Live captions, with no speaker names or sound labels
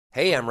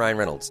Hey, I'm Ryan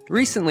Reynolds.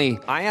 Recently,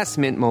 I asked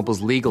Mint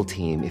Mobile's legal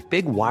team if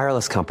big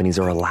wireless companies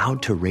are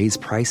allowed to raise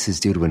prices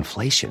due to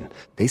inflation.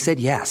 They said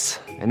yes.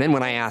 And then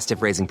when I asked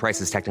if raising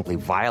prices technically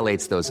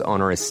violates those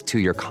onerous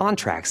two-year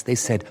contracts, they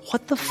said,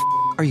 "What the f***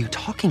 are you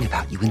talking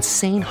about, you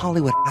insane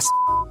Hollywood ass?"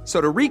 So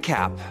to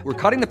recap, we're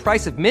cutting the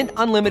price of Mint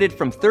Unlimited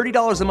from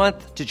 $30 a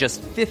month to just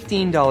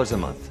 $15 a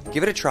month.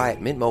 Give it a try at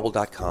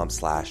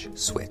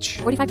mintmobile.com/switch.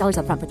 $45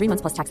 up front for 3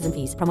 months plus taxes and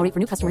fees. Promo rate for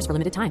new customers for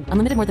limited time.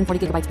 Unlimited more than 40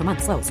 gigabytes per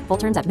month. Slows full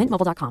terms at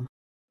mintmobile.com.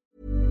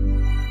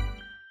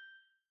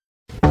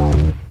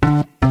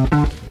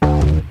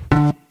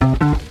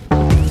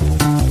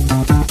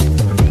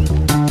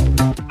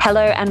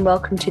 Hello and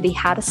welcome to the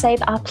How to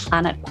Save Our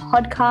Planet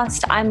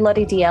podcast. I'm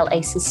Lottie DL, a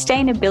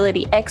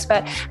sustainability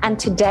expert, and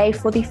today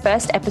for the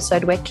first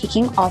episode we're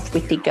kicking off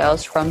with the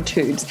girls from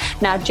TWOOBS.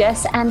 Now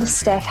Jess and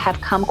Steph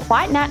have come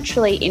quite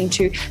naturally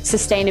into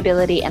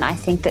sustainability, and I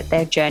think that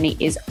their journey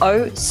is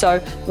oh so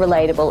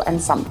relatable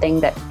and something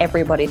that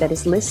everybody that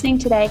is listening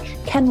today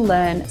can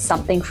learn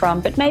something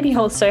from, but maybe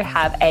also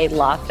have a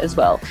laugh as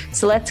well.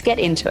 So let's get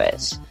into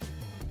it.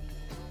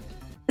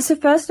 So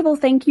first of all,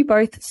 thank you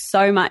both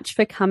so much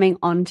for coming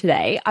on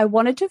today. I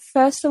wanted to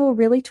first of all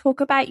really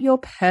talk about your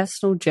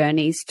personal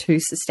journeys to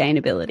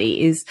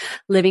sustainability. Is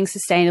living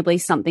sustainably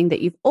something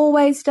that you've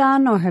always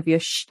done, or have your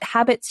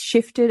habits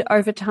shifted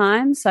over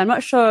time? So I'm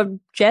not sure,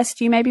 Jess,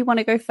 do you maybe want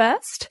to go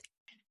first?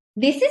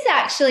 This is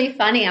actually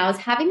funny. I was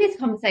having this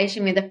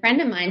conversation with a friend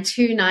of mine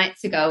 2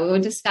 nights ago. We were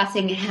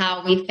discussing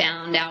how we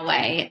found our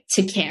way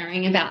to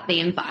caring about the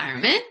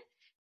environment.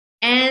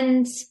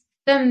 And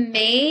for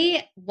me,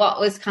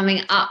 what was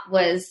coming up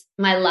was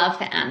my love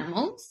for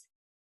animals.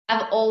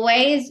 I've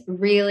always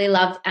really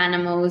loved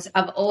animals.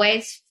 I've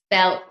always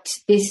felt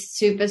this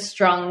super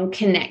strong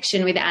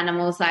connection with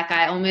animals. Like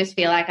I almost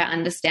feel like I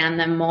understand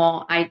them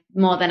more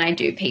than I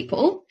do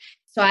people.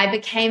 So I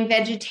became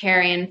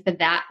vegetarian for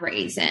that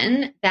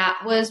reason.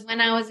 That was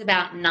when I was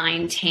about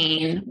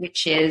 19,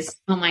 which is,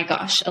 oh my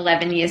gosh,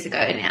 11 years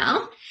ago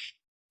now.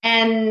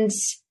 And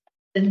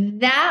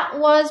that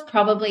was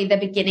probably the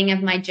beginning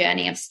of my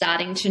journey of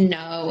starting to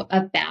know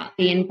about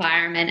the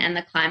environment and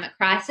the climate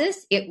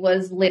crisis. It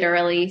was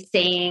literally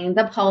seeing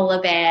the polar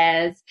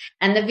bears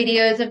and the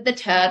videos of the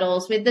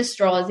turtles with the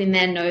straws in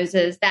their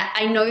noses that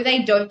I know they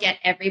don't get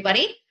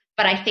everybody,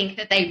 but I think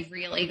that they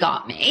really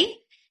got me.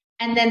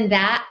 And then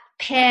that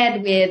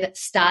paired with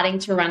starting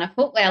to run a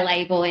footwear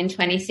label in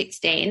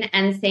 2016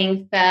 and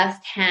seeing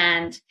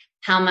firsthand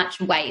how much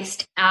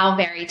waste our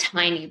very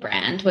tiny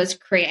brand was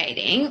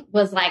creating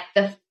was like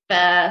the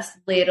first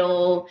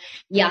little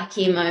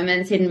yucky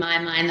moments in my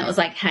mind that was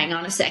like, hang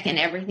on a second,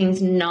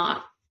 everything's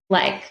not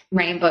like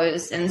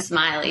rainbows and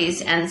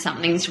smileys and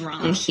something's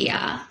wrong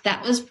here.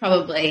 That was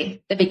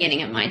probably the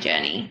beginning of my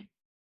journey.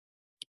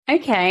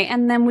 Okay.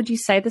 And then would you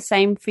say the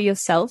same for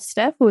yourself,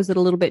 Steph, or was it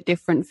a little bit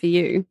different for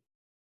you?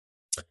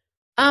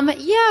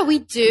 Yeah, we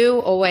do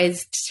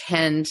always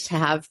tend to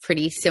have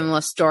pretty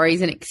similar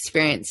stories and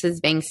experiences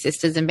being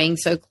sisters and being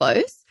so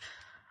close.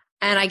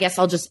 And I guess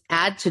I'll just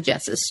add to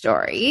Jess's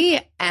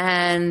story.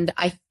 And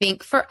I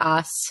think for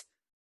us,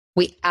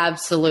 we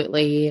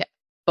absolutely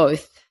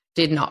both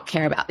did not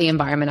care about the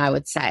environment, I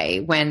would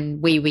say,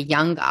 when we were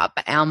younger.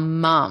 But our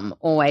mum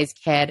always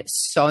cared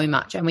so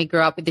much. And we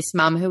grew up with this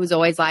mum who was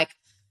always like,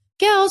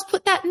 girls,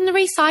 put that in the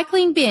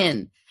recycling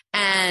bin.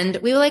 And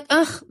we were like,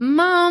 ugh,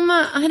 Mum,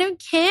 I don't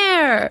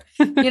care,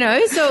 So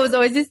it was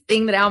always this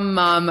thing that our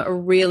mum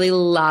really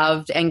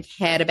loved and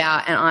cared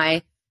about. And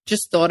I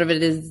just thought of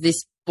it as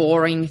this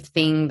boring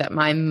thing that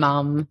my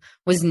mum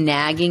was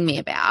nagging me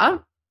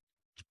about.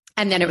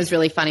 And then it was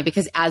really funny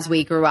because as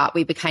we grew up,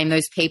 we became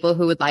those people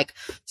who would like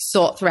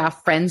sort through our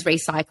friends'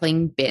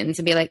 recycling bins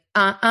and be like,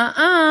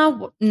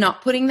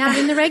 not putting that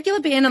in the regular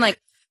bin, and like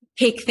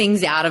pick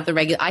things out of the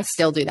regular. I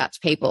still do that to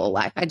people.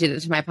 Like I did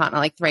it to my partner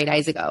like 3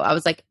 days ago. I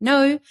was like,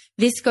 no,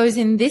 this goes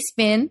in this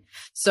bin.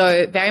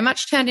 So very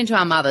much turned into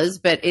our mothers,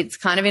 but it's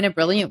kind of in a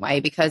brilliant way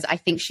because I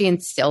think she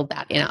instilled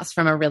that in us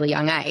from a really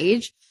young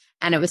age.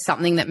 And it was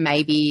something that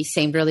maybe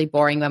seemed really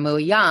boring when we were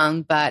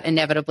young, but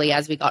inevitably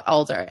as we got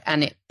older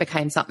and it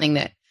became something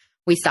that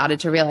we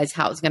started to realize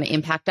how it was going to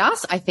impact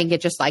us. I think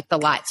it just like the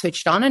light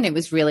switched on and it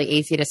was really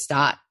easy to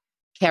start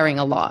caring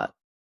a lot.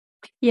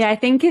 Yeah, I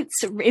think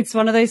it's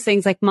one of those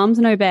things like mums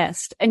know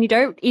best, and you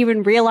don't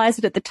even realize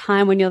it at the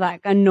time when you're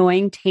that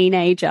annoying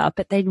teenager,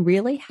 but they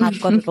really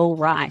have got it all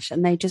right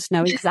and they just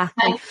know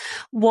exactly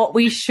what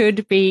we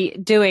should be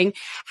doing.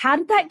 How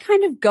did that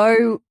kind of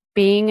go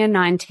being a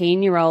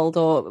 19-year-old,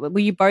 or were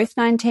you both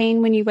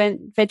 19 when you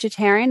went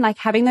vegetarian? Like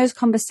having those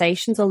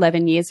conversations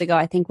 11 years ago,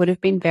 I think would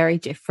have been very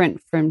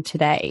different from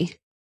today.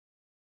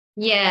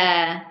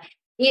 Yeah.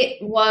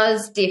 It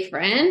was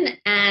different.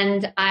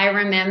 And I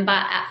remember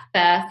at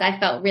first I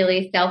felt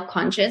really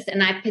self-conscious,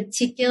 and I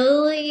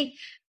particularly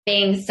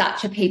being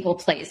such a people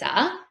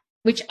pleaser,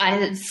 which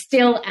I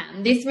still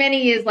am. This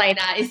many years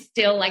later is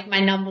still like my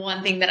number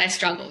one thing that I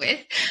struggle with.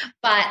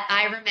 But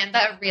I remember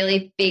a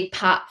really big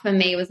part for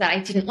me was that I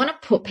didn't want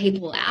to put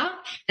people out.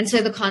 And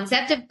so the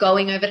concept of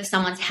going over to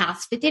someone's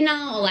house for dinner,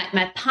 or like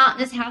my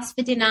partner's house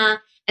for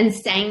dinner, and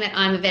saying that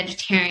I'm a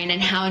vegetarian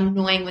and how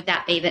annoying would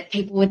that be that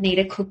people would need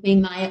to cook me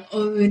my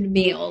own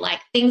meal. Like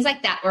things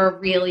like that were a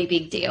really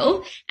big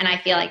deal. And I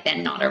feel like they're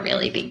not a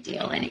really big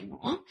deal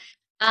anymore.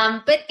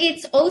 But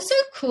it's also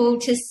cool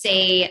to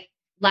see,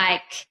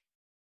 like,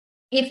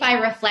 if I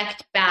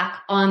reflect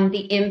back on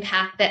the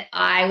impact that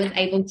I was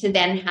able to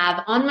then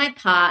have on my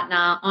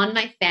partner, on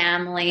my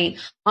family,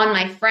 on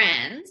my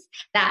friends,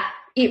 that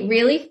it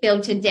really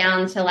filtered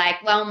down to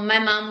like, well, my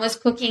mum was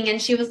cooking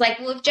and she was like,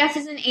 well, if Jess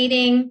isn't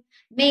eating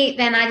meat,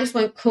 then I just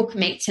won't cook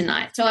meat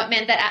tonight. So it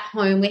meant that at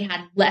home we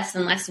had less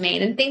and less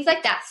meat, and things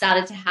like that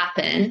started to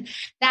happen.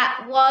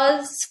 That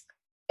was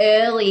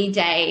early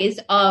days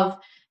of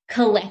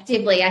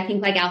collectively, I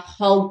think, like our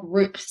whole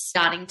group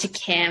starting to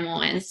care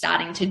more and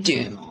starting to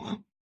do more.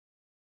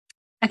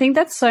 I think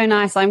that's so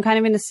nice. I'm kind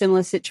of in a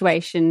similar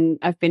situation.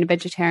 I've been a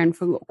vegetarian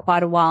for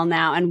quite a while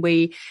now, and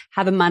we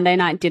have a Monday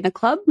night dinner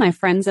club, my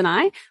friends and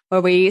I,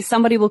 where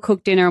somebody will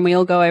cook dinner and we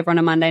all go over on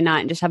a Monday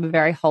night and just have a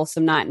very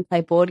wholesome night and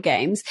play board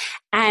games.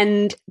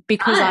 And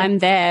because I'm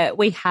there,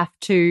 we have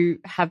to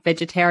have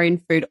vegetarian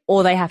food,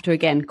 or they have to,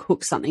 again,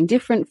 cook something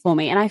different for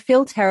me. And I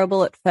feel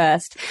terrible at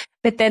first,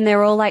 but then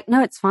they're all like,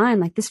 no, it's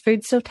fine. Like, this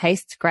food still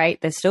tastes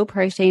great. There's still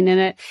protein in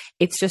it.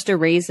 It's just a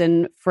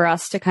reason for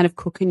us to kind of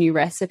cook a new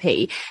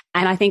recipe.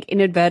 And I think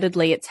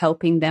inadvertently it's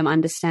helping them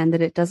understand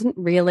that it doesn't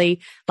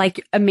really,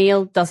 like, a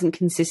meal doesn't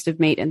consist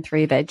of meat and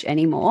 3 veg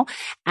anymore.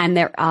 And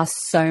there are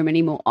so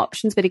many more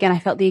options. But again, I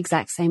felt the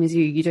exact same as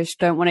you. You just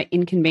don't want to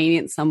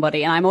inconvenience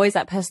somebody. And I'm always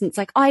that person that's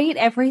like, I eat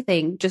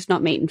everything, just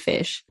not meat and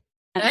fish.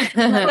 And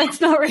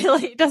that's not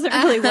really, it doesn't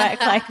really work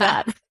like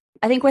that.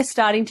 I think we're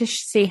starting to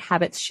see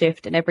habits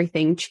shift and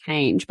everything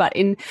change. But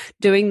in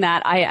doing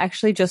that, I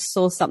actually just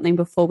saw something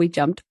before we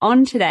jumped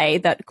on today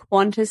that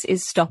Qantas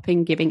is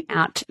stopping giving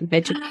out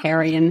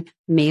vegetarian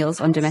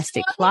meals on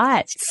domestic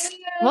flights.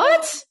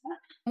 What?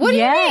 What do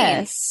you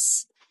mean?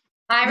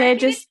 I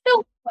reckon it's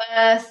the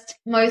worst,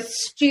 most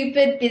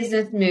stupid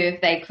business move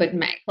they could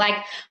make. Like,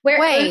 we're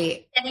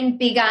only getting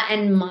bigger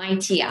and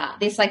mightier,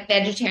 this like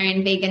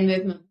vegetarian vegan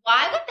movement.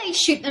 Why would they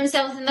shoot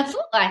themselves in the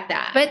foot like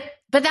that?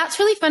 But that's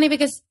really funny,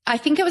 because I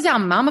think it was our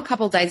mum a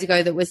couple of days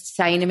ago that was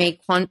saying to me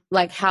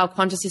like how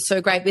Qantas is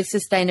so great with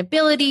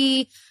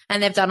sustainability,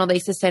 and they've done all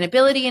these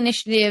sustainability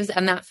initiatives,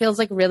 and that feels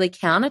like really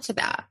counter to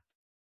that.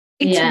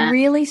 It's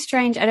really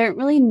strange. I don't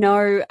really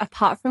know,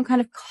 apart from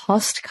kind of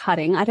cost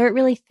cutting, I can't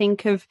really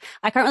think of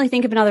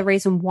another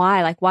reason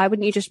why. Like, why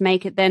wouldn't you just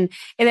make it then?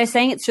 If they're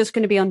saying it's just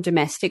going to be on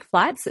domestic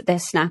flights, that their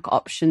snack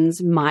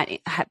options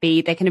might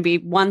be, they're going to be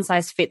one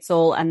size fits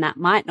all, and that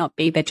might not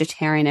be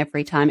vegetarian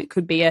every time. It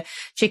could be a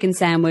chicken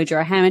sandwich or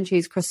a ham and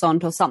cheese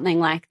croissant or something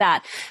like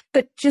that.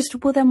 But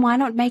well, then why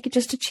not make it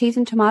just a cheese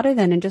and tomato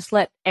then, and just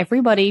let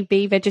everybody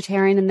be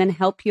vegetarian and then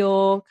help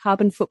your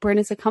carbon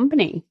footprint as a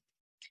company?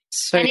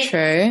 So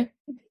true.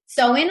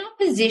 So in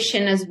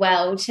opposition as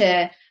well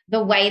to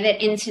the way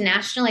that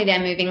internationally they're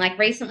moving. Like,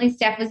 recently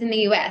Steph was in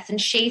the US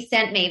and she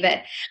sent me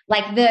that,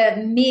 like,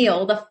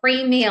 the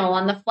free meal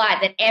on the flight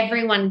that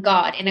everyone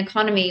got in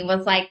economy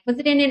was like, was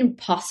it an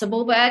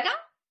Impossible Burger?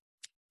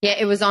 Yeah,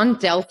 it was on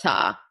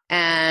Delta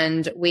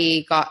and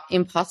we got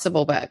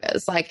Impossible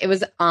Burgers. Like, it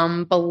was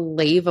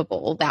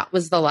unbelievable. That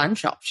was the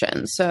lunch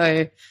option.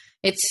 So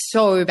it's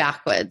so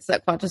backwards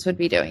that Qantas would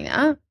be doing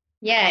that.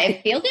 Yeah,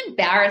 it feels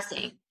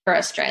embarrassing for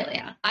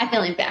Australia. I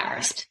feel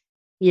embarrassed.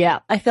 Yeah,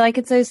 I feel like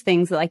it's those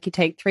things that, like, you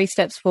take 3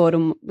 steps forward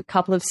and a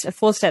couple of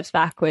 4 steps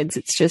backwards.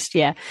 It's just,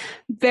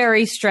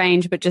 very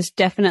strange, but just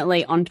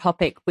definitely on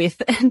topic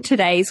with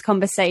today's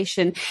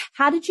conversation.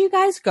 How did you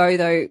guys go,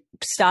 though,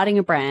 starting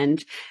a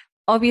brand?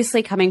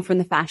 Obviously coming from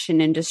the fashion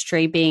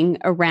industry, being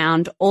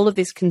around all of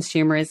this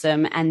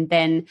consumerism, and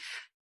then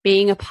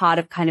being a part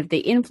of kind of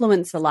the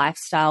influencer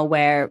lifestyle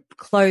where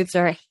clothes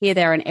are here,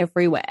 there, and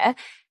everywhere.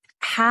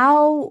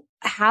 How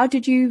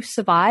did you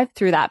survive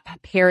through that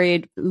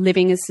period,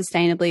 living as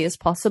sustainably as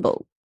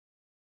possible?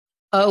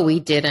 Oh, we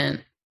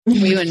didn't.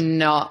 We were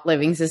not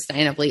living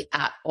sustainably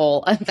at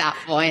all at that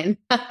point.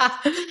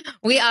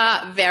 We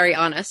are very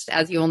honest,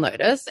 as you'll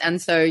notice.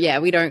 And so,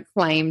 we don't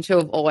claim to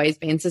have always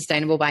been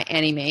sustainable by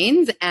any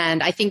means.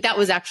 And I think that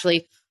was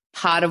actually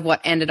part of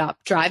what ended up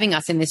driving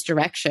us in this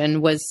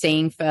direction, was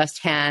seeing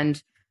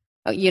firsthand,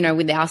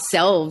 with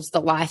ourselves,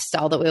 the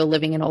lifestyle that we were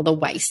living in, all the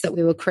waste that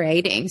we were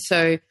creating.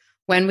 So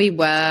when we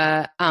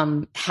were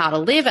How to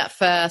Live at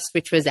first,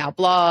 which was our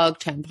blog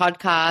turned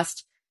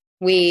podcast,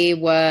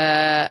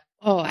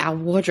 our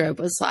wardrobe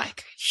was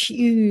like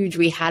huge.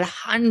 We had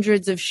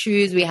hundreds of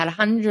shoes. We had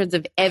hundreds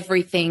of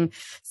everything,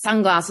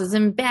 sunglasses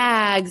and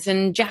bags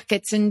and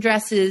jackets and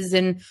dresses,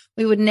 and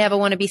we would never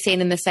want to be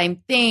seen in the same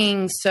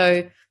thing.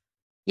 So,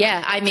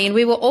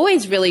 we were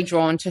always really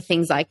drawn to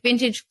things like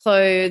vintage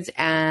clothes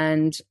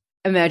and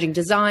emerging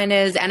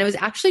designers. And it was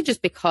actually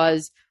just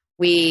because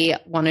we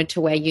wanted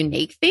to wear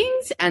unique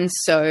things. And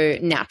so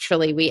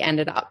naturally we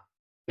ended up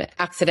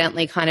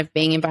accidentally kind of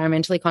being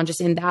environmentally conscious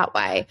in that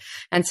way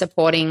and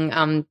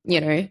supporting,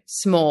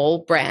 small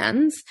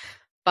brands.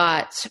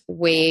 But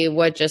we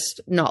were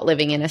just not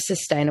living in a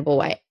sustainable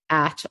way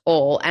at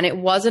all. And it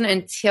wasn't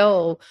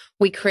until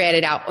we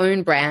created our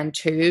own brand,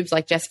 TWOOBS,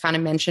 like Jess kind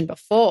of mentioned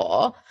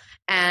before.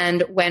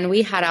 And when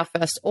we had our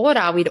first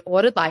order, we'd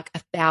ordered like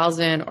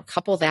 1,000 or a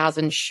couple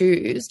thousand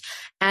shoes,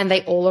 and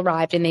they all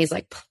arrived in these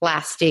like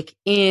plastic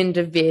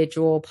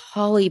individual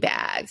poly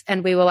bags.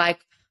 And we were like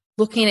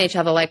looking at each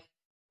other like,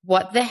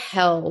 what the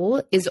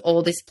hell is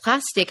all this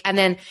plastic? And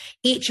then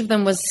each of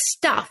them was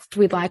stuffed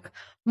with like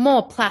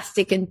more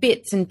plastic and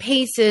bits and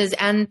pieces.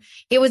 And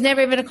it was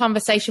never even a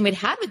conversation we'd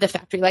had with the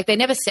factory. Like they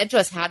never said to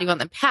us, how do you want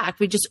them packed?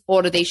 We just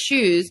ordered these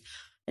shoes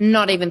and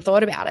not even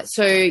thought about it.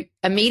 So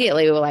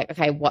immediately we were like,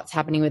 okay, what's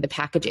happening with the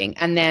packaging?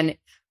 And then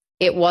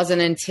it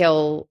wasn't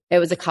until it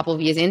was a couple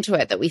of years into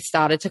it that we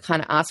started to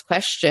kind of ask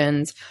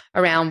questions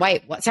around,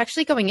 wait, what's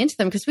actually going into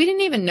them? Because we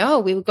didn't even know.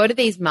 We would go to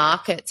these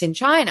markets in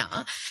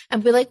China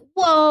and be like,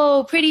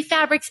 whoa, pretty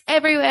fabrics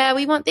everywhere.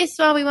 We want this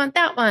one. We want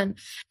that one.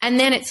 And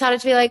then it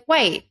started to be like,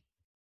 wait,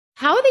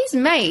 how are these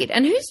made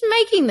and who's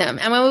making them?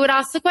 And when we would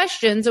ask the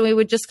questions and we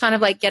would just kind of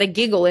like get a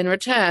giggle in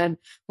return,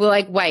 we're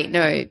like, wait,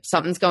 no,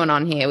 something's going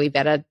on here. We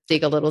better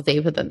dig a little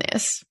deeper than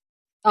this.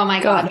 Oh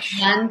my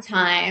gosh. One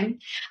time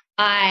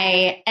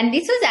and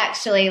this was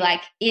actually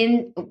like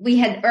we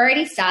had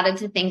already started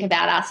to think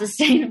about our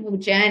sustainable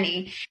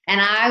journey, and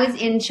I was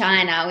in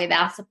China with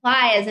our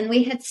suppliers and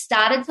we had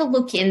started to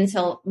look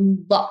into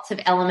lots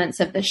of elements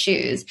of the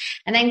shoes.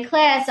 And then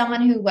Claire,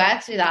 someone who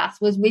works with us,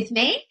 was with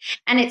me,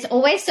 and it's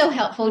always so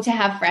helpful to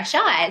have fresh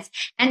eyes.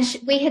 And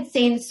we had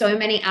seen so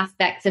many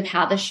aspects of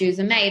how the shoes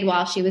are made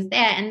while she was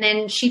there. And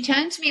then she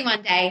turned to me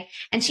one day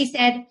and she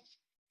said,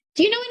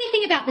 do you know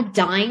anything about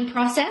the dyeing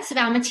process of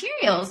our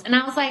materials? And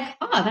I was like,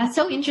 oh, that's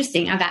so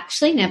interesting. I've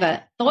actually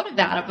never thought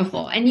about it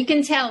before. And you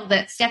can tell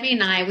that Stephanie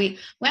and I, we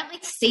weren't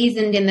like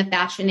seasoned in the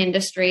fashion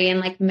industry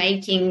and like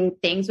making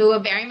things. We were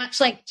very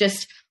much like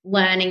just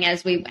learning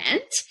as we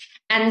went.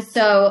 And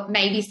so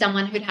maybe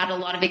someone who'd had a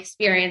lot of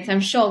experience, I'm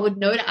sure, would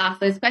know to ask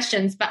those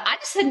questions, but I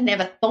just had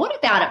never thought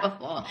about it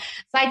before.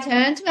 So I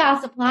turned to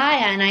our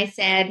supplier and I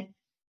said,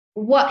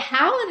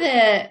 how's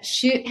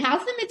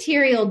the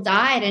material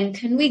dyed, and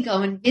can we go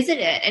and visit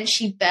it? And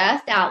she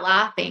burst out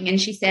laughing and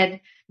she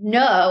said,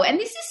 no. And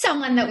this is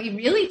someone that we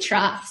really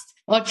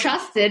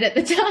trusted at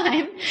the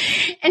time.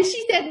 And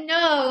she said,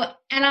 no.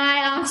 And I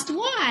asked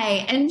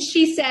why. And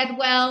she said,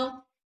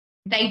 well,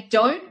 they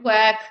don't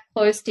work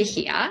close to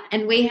here.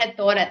 And we had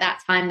thought at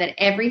that time that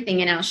everything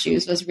in our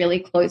shoes was really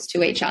close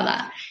to each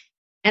other.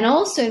 And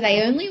also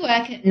they only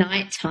work at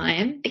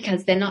nighttime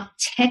because they're not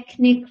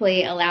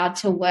technically allowed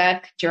to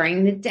work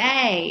during the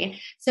day.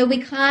 So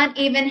we can't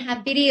even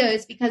have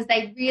videos because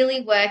they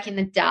really work in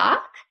the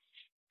dark.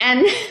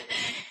 And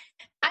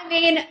I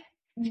mean,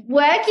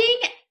 working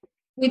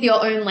with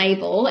your own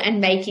label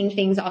and making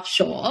things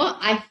offshore,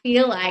 I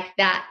feel like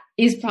that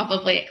is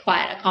probably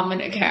quite a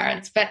common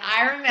occurrence. But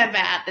I remember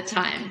at the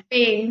time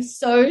being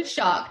so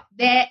shocked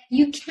that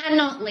you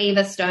cannot leave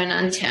a stone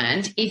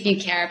unturned if you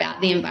care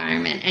about the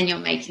environment and you're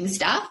making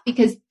stuff,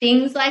 because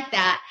things like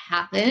that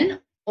happen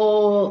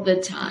all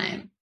the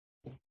time.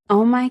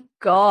 Oh my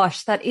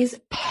gosh, that is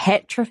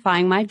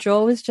petrifying. My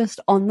jaw was just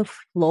on the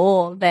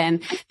floor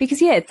then, because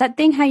it's that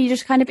thing how you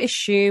just kind of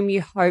assume,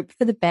 you hope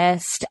for the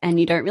best, and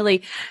you don't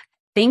really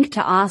think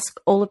to ask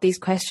all of these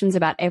questions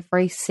about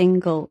every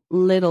single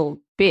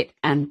little bit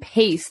and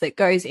piece that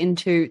goes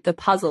into the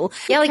puzzle.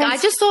 Yeah, like I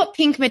just thought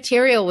pink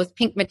material was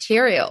pink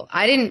material.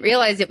 I didn't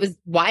realize it was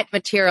white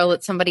material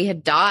that somebody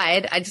had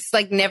dyed. I just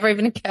like never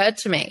even occurred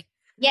to me.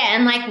 Yeah,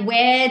 and like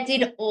where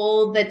did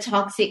all the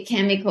toxic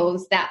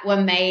chemicals that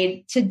were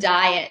made to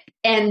dye it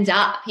end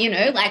up? You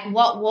know, like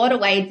what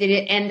waterway did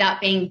it end up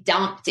being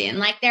dumped in?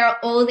 Like there are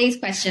all these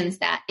questions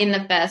that in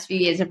the first few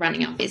years of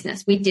running our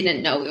business, we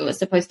didn't know we were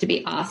supposed to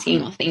be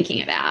asking or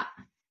thinking about.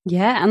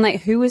 Yeah, and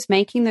like who was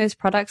making those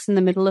products in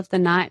the middle of the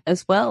night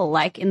as well,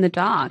 like in the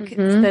dark?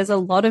 Mm-hmm. There's a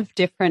lot of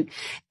different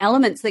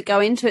elements that go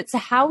into it. So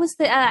how was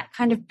that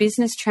kind of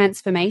business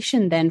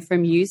transformation then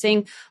from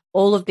using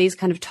all of these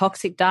kind of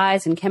toxic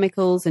dyes and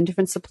chemicals and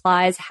different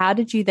supplies? How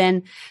did you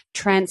then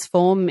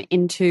transform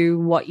into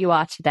what you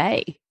are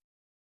today?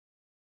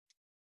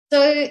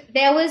 So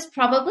there was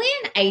probably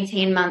an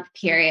 18-month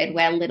period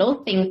where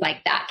little things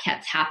like that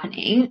kept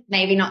happening.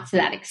 Maybe not to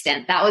that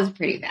extent. That was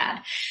pretty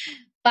bad.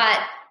 But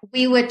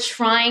we were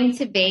trying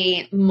to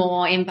be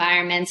more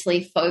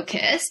environmentally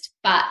focused,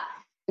 but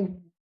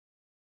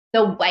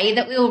the way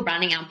that we were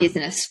running our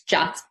business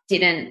just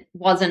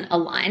wasn't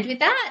aligned with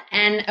that.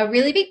 And a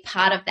really big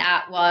part of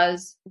that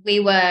was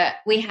we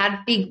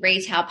had big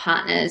retail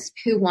partners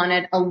who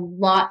wanted a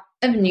lot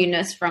of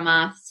newness from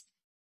us.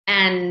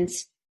 And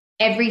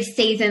every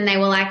season they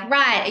were like,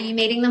 right, are you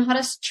meeting the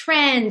hottest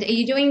trend? Are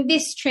you doing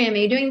this trim? Are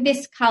you doing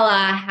this color?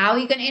 How are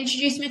you going to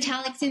introduce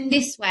metallics in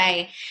this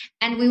way?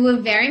 And we were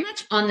very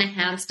much on the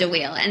hamster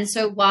wheel. And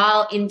so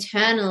while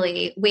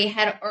internally we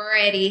had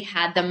already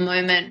had the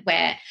moment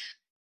where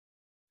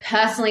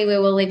personally we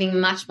were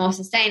living much more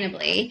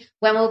sustainably,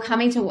 when we were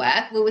coming to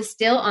work, we were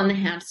still on the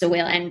hamster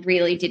wheel and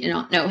really did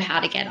not know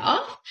how to get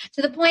off,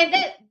 to the point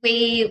that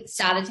we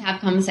started to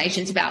have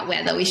conversations about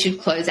whether we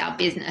should close our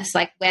business,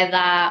 like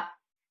whether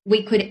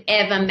we could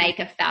ever make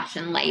a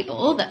fashion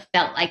label that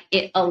felt like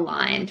it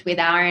aligned with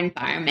our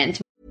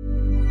environmental.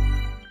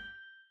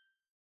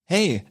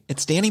 Hey,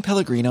 it's Danny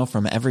Pellegrino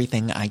from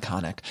Everything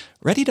Iconic.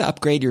 Ready to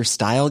upgrade your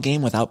style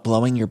game without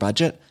blowing your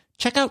budget?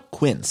 Check out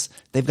Quince.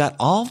 They've got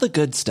all the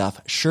good stuff,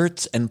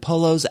 shirts and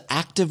polos,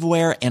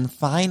 activewear, and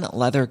fine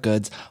leather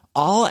goods,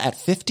 all at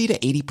 50 to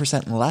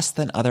 80% less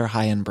than other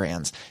high-end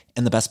brands.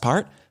 And the best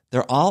part?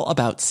 They're all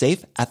about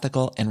safe,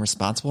 ethical, and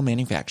responsible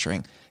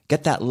manufacturing.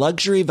 Get that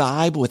luxury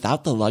vibe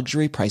without the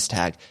luxury price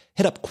tag.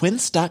 Hit up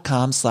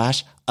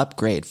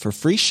quince.com/upgrade for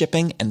free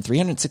shipping and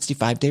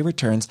 365-day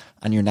returns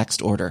on your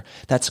next order.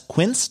 That's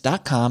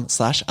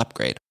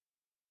quince.com/upgrade.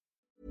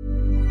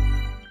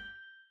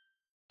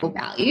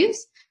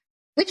 Values,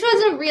 which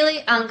was a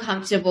really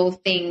uncomfortable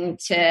thing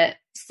to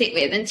sit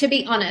with. And to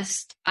be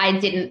honest, I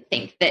didn't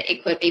think that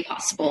it could be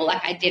possible.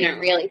 Like, I didn't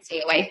really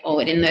see a way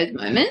forward in those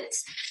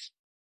moments.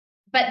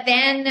 But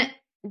then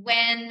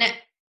when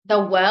the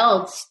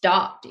world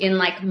stopped in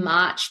like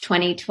March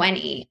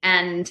 2020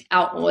 and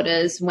our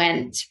orders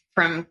went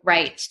from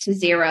great to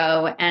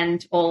zero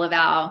and all of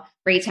our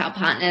retail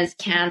partners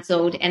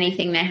cancelled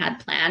anything they had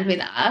planned with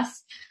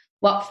us,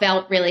 what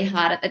felt really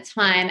hard at the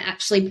time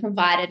actually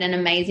provided an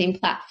amazing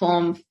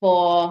platform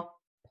for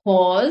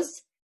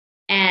pause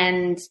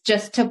and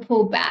just to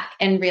pull back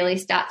and really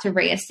start to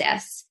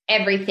reassess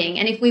everything.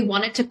 And if we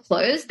wanted to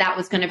close, that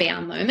was going to be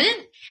our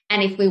moment.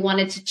 And if we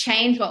wanted to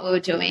change what we were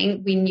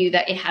doing, we knew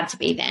that it had to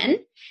be then.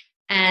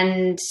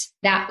 And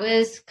that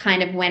was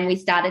kind of when we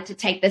started to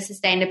take the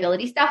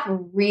sustainability stuff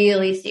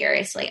really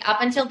seriously. Up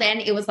until then,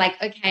 it was like,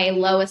 okay,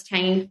 lowest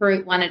hanging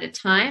fruit one at a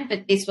time.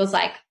 But this was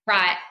like,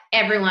 right,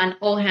 everyone,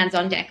 all hands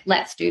on deck.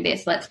 Let's do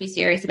this. Let's be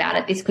serious about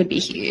it. This could be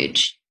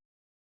huge.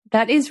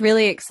 That is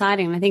really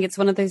exciting. I think it's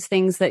one of those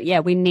things that,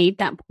 yeah, we need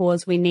that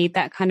pause. We need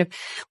that kind of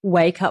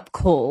wake up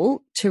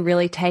call to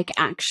really take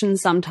action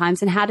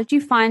sometimes. And how did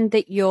you find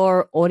that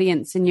your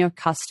audience and your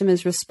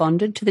customers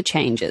responded to the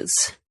changes?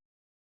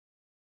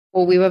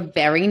 Well, we were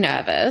very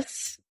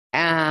nervous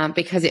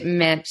because it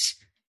meant,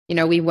 you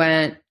know, we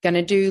weren't going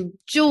to do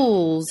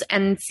jewels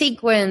and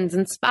sequins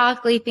and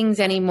sparkly things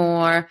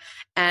anymore.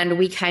 And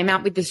we came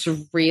out with this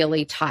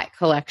really tight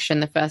collection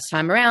the first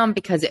time around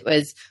because it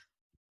was,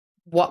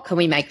 what can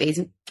we make these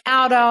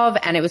out of?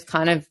 And it was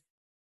kind of,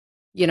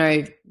 you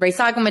know,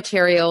 recycled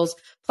materials,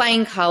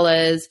 plain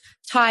colors,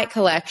 tight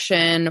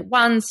collection,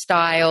 one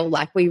style.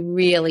 Like, we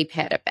really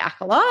pared it back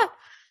a lot.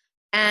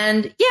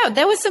 And yeah,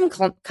 there were some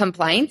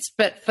complaints,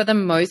 but for the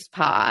most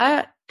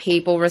part,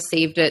 people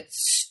received it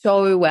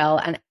so well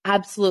and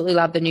absolutely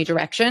loved the new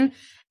direction.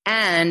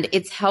 And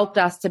it's helped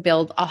us to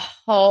build a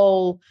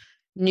whole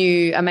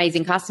new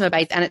amazing customer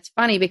base. And it's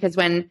funny because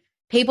when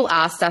people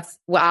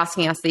were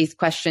asking us these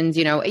questions,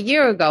 you know, a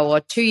year ago or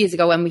 2 years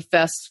ago when we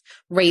first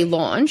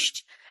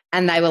relaunched,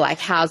 and they were like,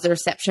 how's the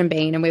reception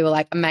been? And we were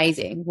like,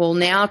 amazing. Well,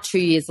 now 2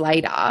 years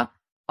later,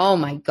 oh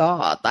my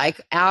God,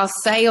 like our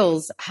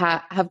sales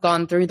have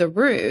gone through the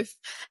roof,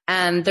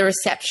 and the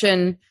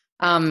reception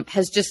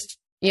has just,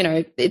 you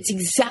know, it's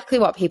exactly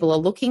what people are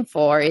looking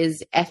for,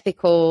 is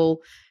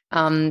ethical, you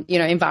know,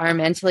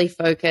 environmentally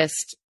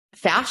focused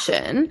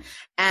fashion.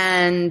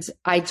 And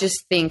I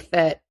just think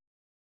that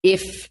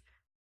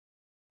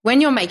when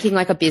you're making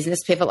like a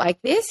business pivot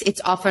like this,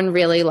 it's often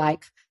really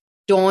like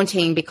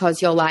daunting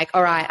because you're like,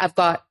 all right, I've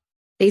got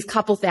these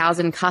couple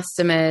thousand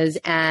customers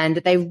and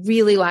they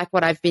really like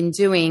what I've been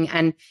doing.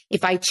 And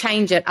if I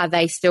change it, are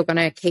they still going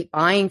to keep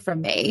buying from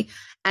me?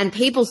 And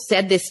people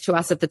said this to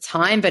us at the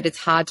time, but it's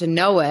hard to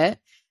know it.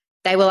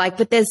 They were like,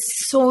 but there's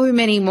so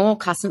many more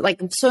customers, like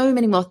so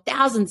many more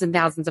thousands and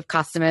thousands of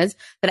customers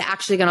that are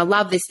actually going to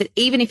love this, that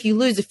even if you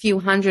lose a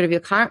few hundred of your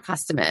current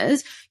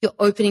customers, you're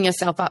opening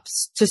yourself up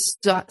to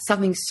start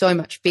something so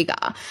much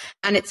bigger.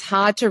 And it's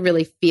hard to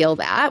really feel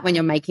that when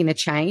you're making the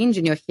change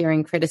and you're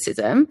hearing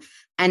criticism.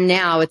 And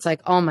now it's like,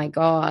 oh my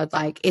God,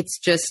 like it's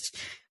just,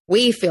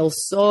 we feel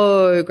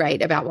so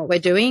great about what we're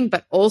doing,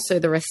 but also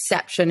the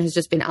reception has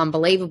just been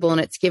unbelievable.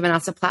 And it's given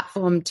us a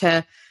platform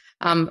to,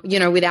 you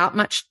know, without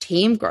much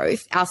team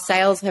growth, our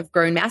sales have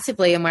grown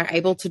massively and we're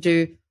able to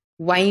do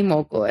way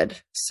more good.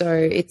 So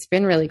it's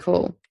been really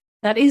cool.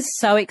 That is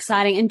so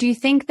exciting. And do you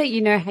think that,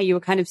 you know, how you were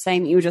kind of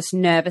saying that you were just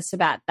nervous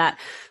about that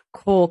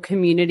core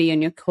community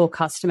and your core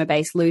customer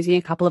base losing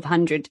a couple of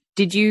hundred?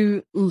 Did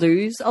you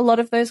lose a lot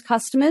of those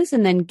customers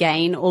and then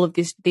gain all of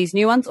these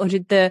new ones? Or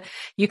did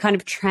you kind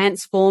of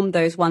transform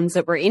those ones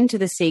that were into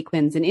the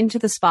sequins and into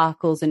the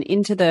sparkles and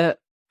into the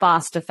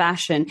faster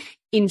fashion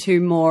into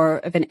more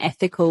of an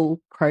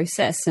ethical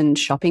process and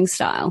shopping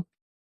style?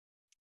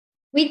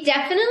 We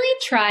definitely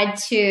tried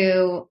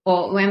to,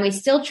 or when we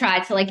still try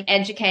to, like,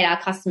 educate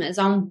our customers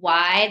on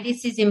why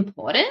this is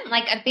important.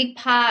 Like, a big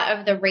part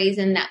of the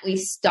reason that we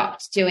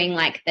stopped doing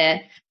like the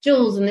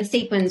jewels and the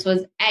sequins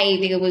was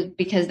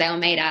because they were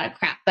made out of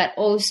crap, but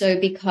also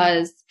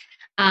because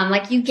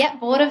like you get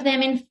bored of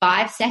them in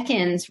 5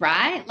 seconds,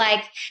 right?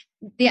 Like,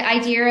 the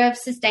idea of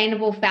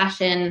sustainable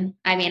fashion,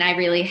 I mean, I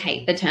really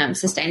hate the term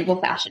sustainable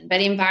fashion, but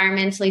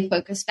environmentally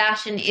focused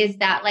fashion is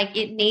that like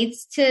it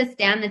needs to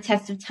stand the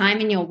test of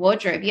time in your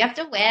wardrobe. You have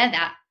to wear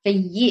that for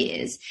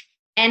years.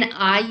 And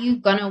are you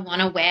going to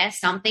want to wear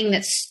something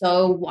that's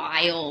so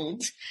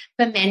wild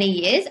for many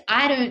years?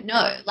 I don't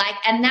know. Like,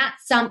 and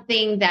that's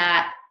something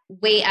that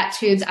we at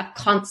TWOOBS are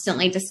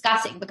constantly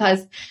discussing,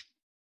 because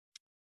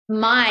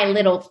my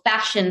little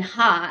fashion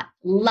heart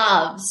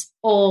loves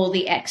all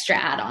the extra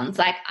add-ons.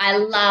 Like, I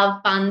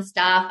love fun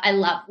stuff. I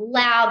love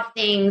loud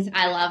things.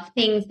 I love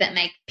things that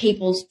make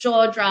people's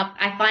jaw drop.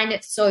 I find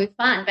it so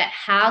fun, but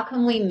how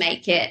can we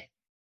make it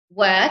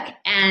work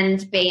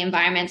and be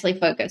environmentally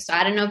focused? So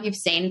I don't know if you've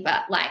seen,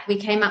 but like we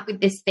came up with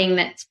this thing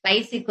that's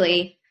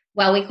basically,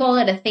 well, we call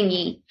it a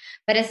thingy,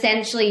 but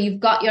essentially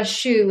you've got your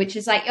shoe, which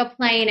is like your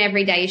plain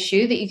everyday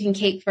shoe that you can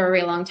keep for a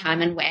real long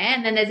time and wear.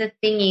 And then there's a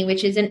thingy,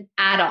 which is an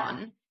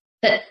add-on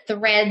that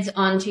threads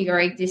onto your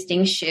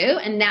existing shoe.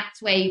 And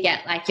that's where you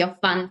get like your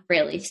fun,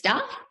 frilly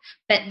stuff.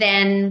 But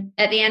then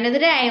at the end of the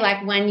day,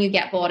 like when you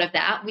get bored of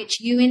that, which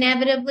you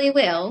inevitably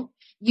will,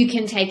 you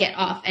can take it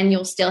off and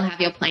you'll still have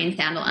your plain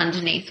sandal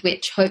underneath,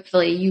 which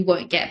hopefully you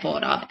won't get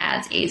bored of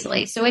as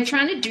easily. So we're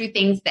trying to do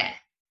things that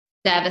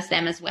service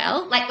them as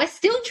well. Like we're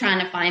still trying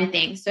to find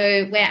things. So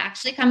we're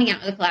actually coming out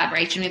with a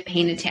collaboration with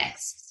Pinatex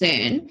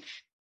soon.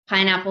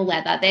 Pineapple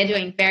leather. They're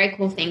doing very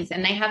cool things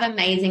and they have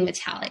amazing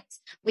metallics.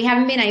 We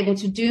haven't been able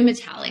to do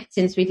metallic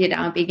since we did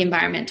our big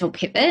environmental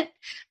pivot,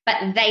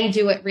 but they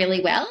do it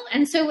really well.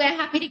 And so we're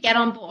happy to get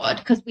on board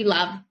because we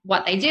love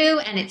what they do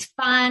and it's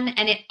fun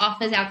and it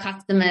offers our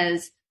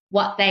customers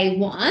what they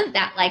want,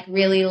 that like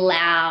really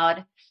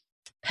loud,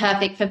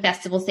 perfect for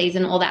festival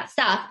season, all that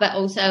stuff, but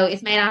also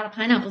it's made out of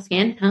pineapple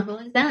skin. How cool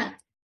is that?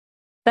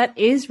 That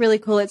is really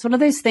cool. It's one of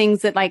those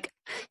things that, like,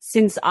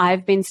 since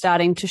I've been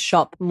starting to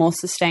shop more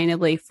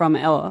sustainably from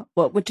our,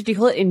 what did you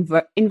call it?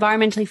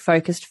 Environmentally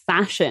focused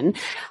fashion,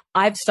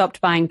 I've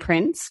stopped buying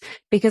prints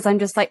because I'm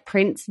just like,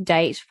 prints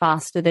date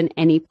faster than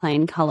any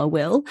plain color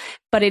will.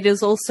 But it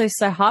is also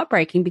so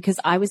heartbreaking because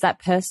I was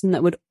that person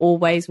that would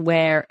always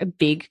wear a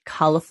big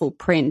colorful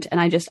print and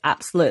I just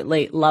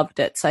absolutely loved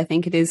it. So I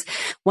think it is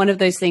one of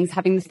those things,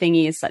 having the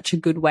thingy is such a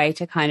good way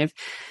to kind of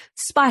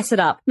spice it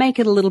up, make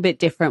it a little bit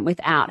different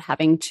without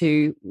having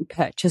to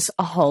purchase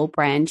a whole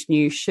brand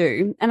new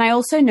shoe. And I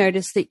also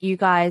noticed that you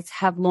guys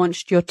have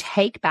launched your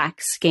take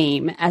back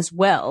scheme as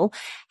well.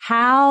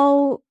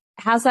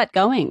 How's that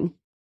going?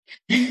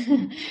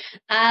 It's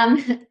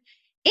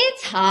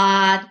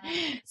hard.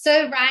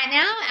 So right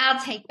now our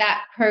take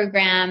back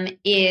program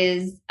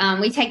is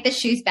we take the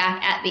shoes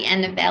back at the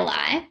end of their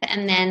life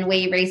and then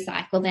we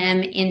recycle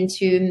them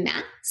into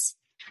mats.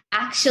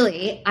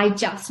 Actually, I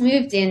just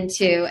moved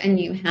into a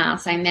new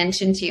house. I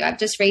mentioned to you, I've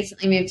just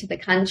recently moved to the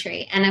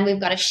country and then we've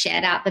got a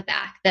shed out the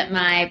back that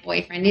my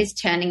boyfriend is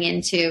turning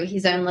into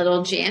his own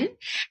little gym.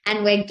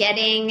 And we're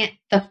getting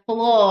the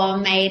floor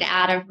made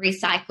out of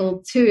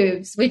recycled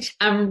tubes, which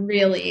I'm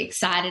really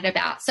excited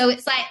about. So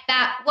it's like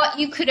that, what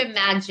you could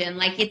imagine,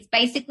 like it's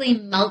basically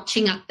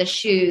mulching up the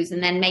shoes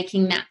and then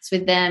making mats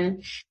with them.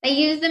 They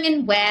use them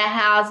in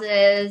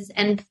warehouses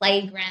and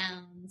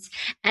playgrounds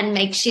and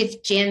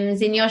makeshift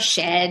gyms in your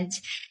shed.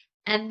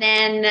 And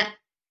then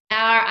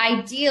our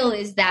ideal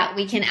is that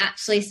we can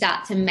actually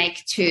start to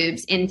make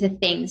tubes into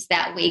things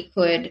that we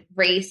could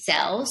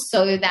resell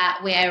so that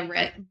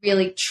we're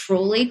really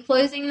truly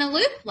closing the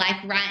loop.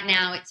 Like right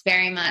now, it's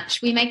very much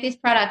we make this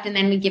product and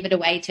then we give it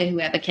away to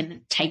whoever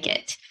can take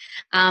it.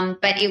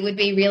 But it would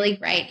be really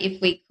great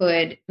if we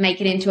could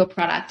make it into a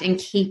product and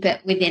keep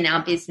it within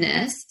our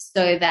business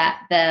so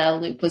that the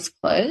loop was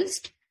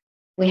closed.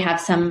 We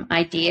have some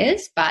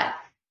ideas, but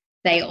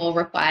they all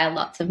require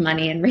lots of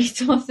money and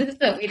resources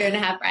that we don't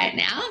have right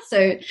now.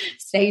 So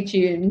stay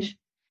tuned.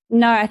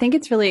 No, I think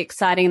it's really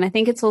exciting. And I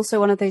think it's also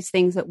one of those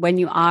things that when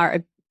you are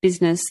a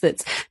business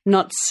that's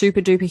not super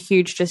duper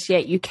huge just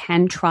yet, you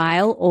can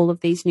trial all of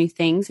these new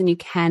things and you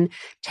can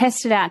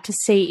test it out to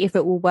see if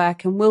it will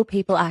work and will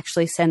people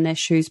actually send their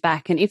shoes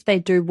back, and if they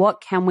do,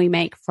 what can we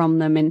make from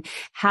them and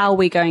how are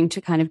we going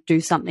to kind of do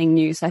something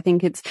new. So I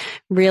think it's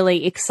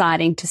really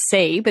exciting to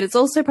see, but it's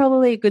also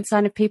probably a good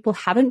sign if people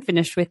haven't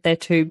finished with their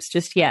tubes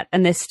just yet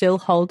and they're still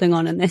holding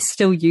on and they're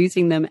still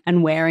using them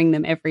and wearing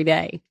them every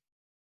day.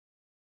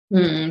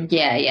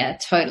 Yeah,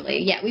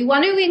 totally. Yeah, we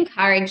want to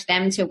encourage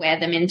them to wear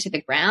them into the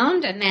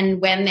ground, and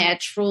then when they're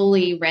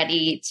truly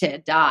ready to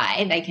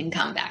die, they can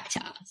come back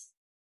to us.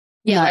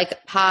 Yeah,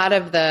 like part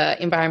of the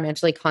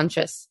environmentally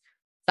conscious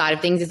side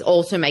of things is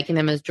also making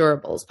them as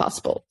durable as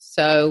possible.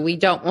 So we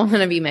don't want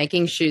to be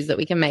making shoes that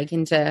we can make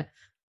into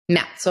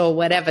mats or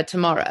whatever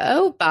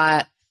tomorrow,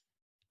 but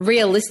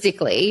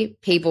realistically,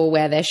 people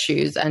wear their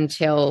shoes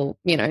until,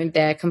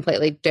 they're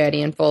completely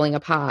dirty and falling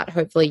apart,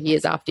 hopefully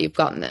years after you've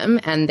gotten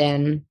them. And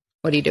then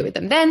what do you do with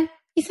them? Then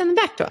you send them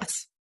back to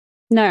us.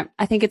 No,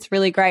 I think it's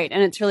really great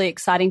and it's really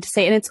exciting to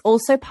see. And it's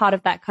also part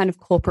of that kind of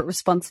corporate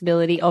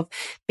responsibility of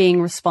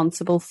being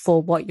responsible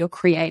for what you're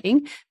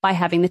creating by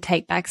having the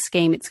take back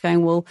scheme. It's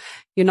going, well,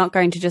 you're not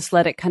going to just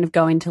let it kind of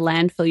go into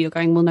landfill. You're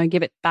going, well, no,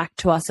 give it back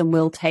to us and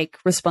we'll take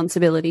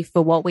responsibility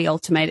for what we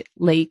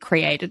ultimately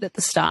created at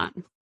the start.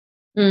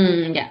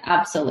 Yeah,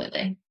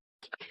 absolutely.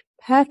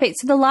 Perfect.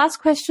 So the last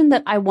question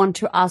that I want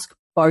to ask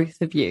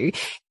both of you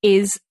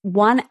is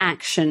one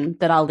action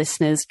that our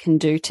listeners can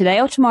do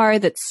today or tomorrow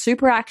that's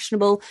super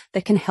actionable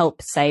that can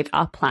help save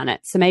our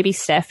planet. So maybe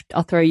Steph,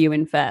 I'll throw you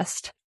in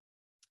first.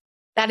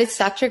 That is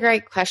such a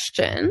great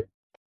question.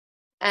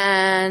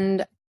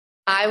 And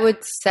I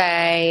would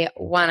say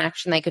one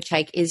action they could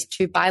take is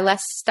to buy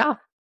less stuff.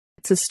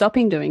 It's a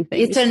stopping doing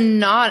things. It's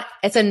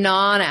a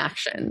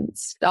non-action.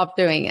 Stop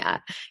doing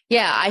that.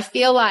 Yeah, I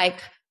feel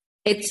like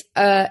it's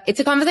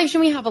a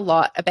conversation we have a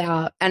lot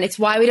about, and it's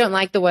why we don't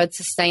like the word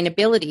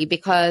sustainability,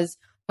 because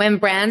when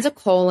brands are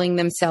calling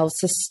themselves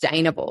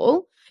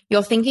sustainable,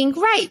 you're thinking,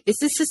 great,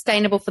 this is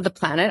sustainable for the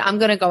planet. I'm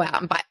going to go out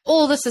and buy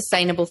all the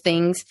sustainable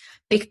things,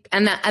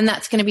 and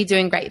that's going to be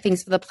doing great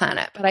things for the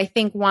planet. But I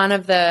think one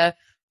of the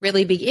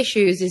really big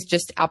issues is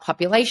just our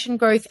population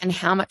growth and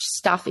how much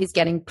stuff is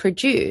getting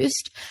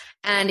produced.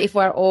 And if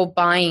we're all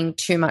buying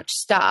too much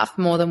stuff,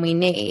 more than we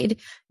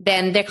need,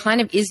 then there kind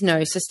of is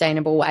no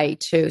sustainable way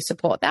to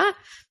support that.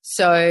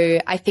 So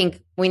I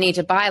think we need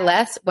to buy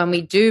less. When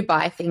we do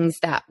buy things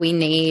that we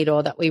need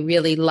or that we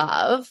really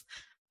love,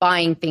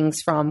 buying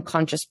things from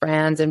conscious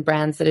brands and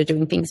brands that are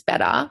doing things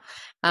better.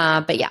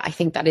 But yeah, I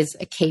think that is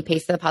a key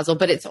piece of the puzzle,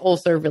 but it's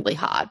also really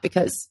hard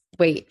because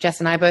Jess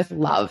and I both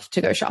love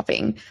to go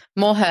shopping.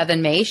 More her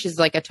than me. She's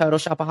like a total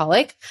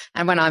shopaholic.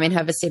 And when I'm in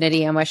her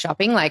vicinity and we're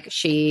shopping, like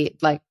she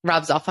like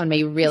rubs off on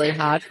me really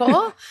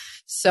hardcore.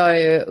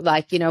 So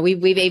like, you know,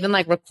 we've even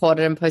like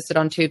recorded and posted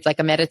on TWOOBS like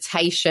a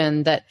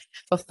meditation that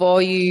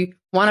before you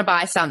want to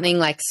buy something,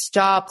 like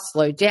stop,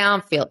 slow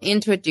down, feel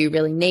into it. Do you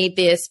really need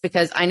this?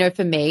 Because I know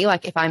for me,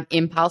 like if I'm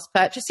impulse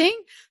purchasing,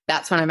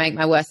 that's when I make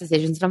my worst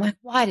decisions. And I'm like,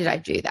 why did I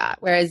do that?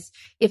 Whereas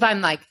if I'm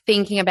like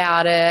thinking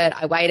about it,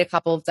 I wait a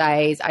couple of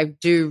days, I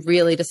do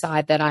really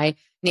decide that I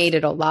need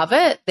it or love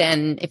it,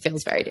 then it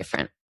feels very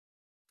different.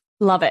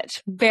 Love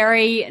it.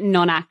 Very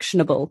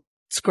non-actionable.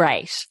 It's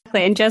great.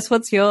 And Jess,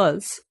 what's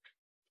yours?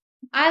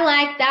 I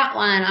like that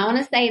one. I want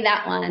to say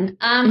that one.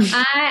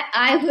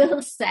 I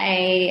will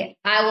say,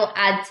 I will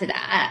add to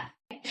that.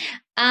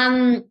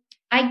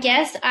 I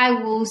guess I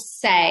will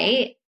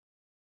say,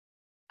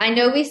 I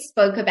know we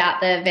spoke about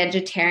the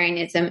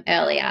vegetarianism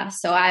earlier,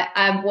 so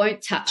I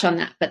won't touch on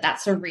that, but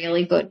that's a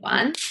really good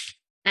one.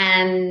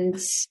 And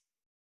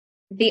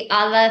the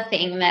other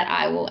thing that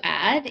I will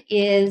add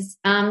is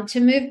to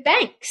move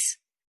banks.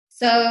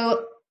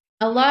 So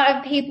a lot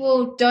of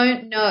people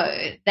don't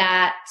know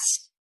that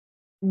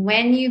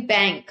when you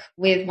bank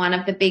with one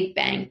of the big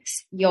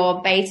banks,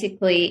 you're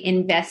basically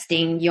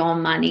investing your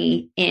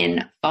money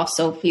in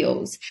fossil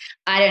fuels.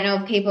 I don't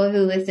know if people who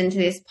listen to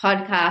this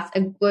podcast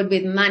are good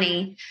with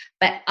money,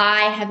 but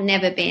I have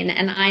never been.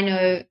 And I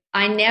know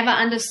I never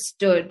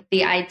understood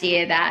the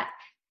idea that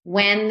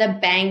when the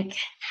bank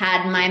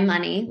had my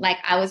money, like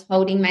I was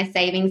holding my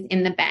savings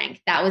in the bank,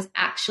 that was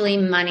actually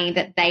money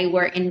that they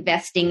were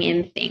investing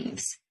in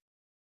things.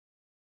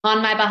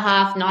 On my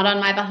behalf, not on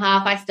my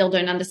behalf. I still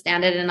don't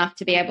understand it enough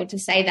to be able to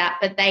say that,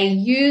 but they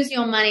use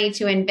your money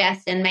to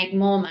invest and make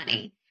more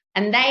money.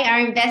 And they are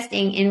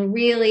investing in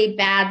really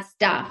bad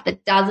stuff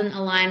that doesn't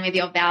align with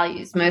your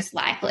values, most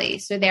likely.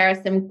 So there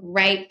are some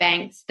great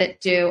banks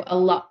that do a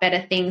lot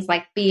better things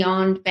like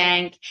Beyond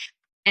Bank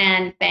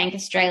and Bank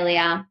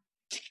Australia.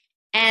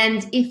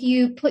 And if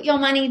you put your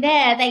money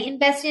there, they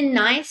invest in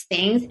nice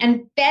things.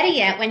 And better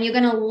yet, when you're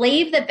going to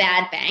leave the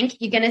bad bank,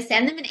 you're going to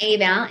send them an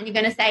email and you're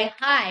going to say,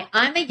 hi,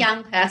 I'm a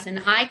young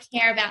person. I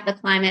care about the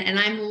climate and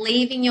I'm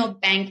leaving your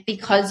bank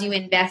because you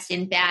invest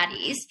in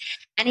baddies.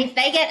 And if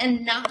they get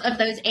enough of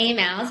those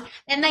emails,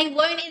 then they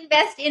won't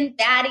invest in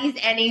baddies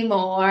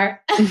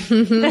anymore.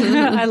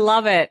 I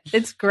love it.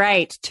 It's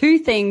great. Two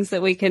things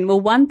that we can, well,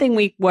 one thing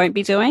we won't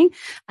be doing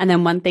and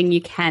then one thing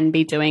you can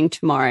be doing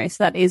tomorrow.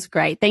 So that is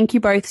great. Thank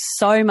you both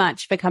so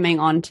much for coming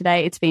on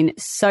today. It's been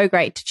so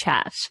great to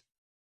chat.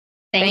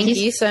 Thank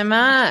you so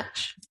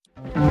much.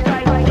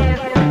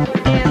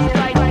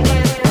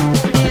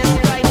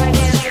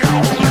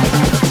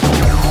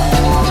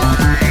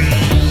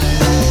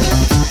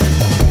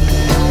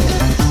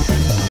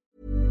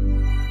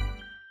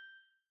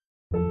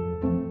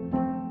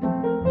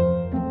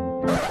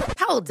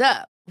 Hold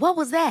up. What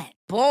was that?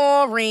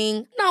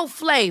 Boring. No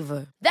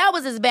flavor. That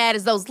was as bad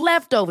as those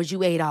leftovers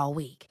you ate all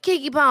week.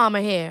 Keke Palmer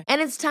here. And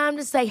it's time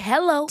to say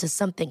hello to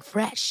something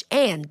fresh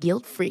and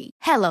guilt-free.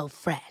 Hello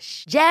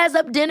Fresh. Jazz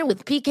up dinner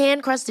with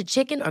pecan-crusted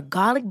chicken or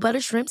garlic butter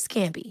shrimp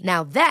scampi.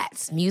 Now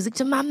that's music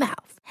to my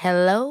mouth.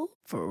 Hello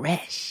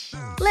Fresh.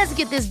 Let's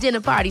get this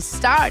dinner party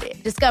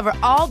started. Discover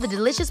all the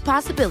delicious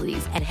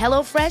possibilities at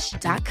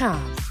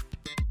HelloFresh.com.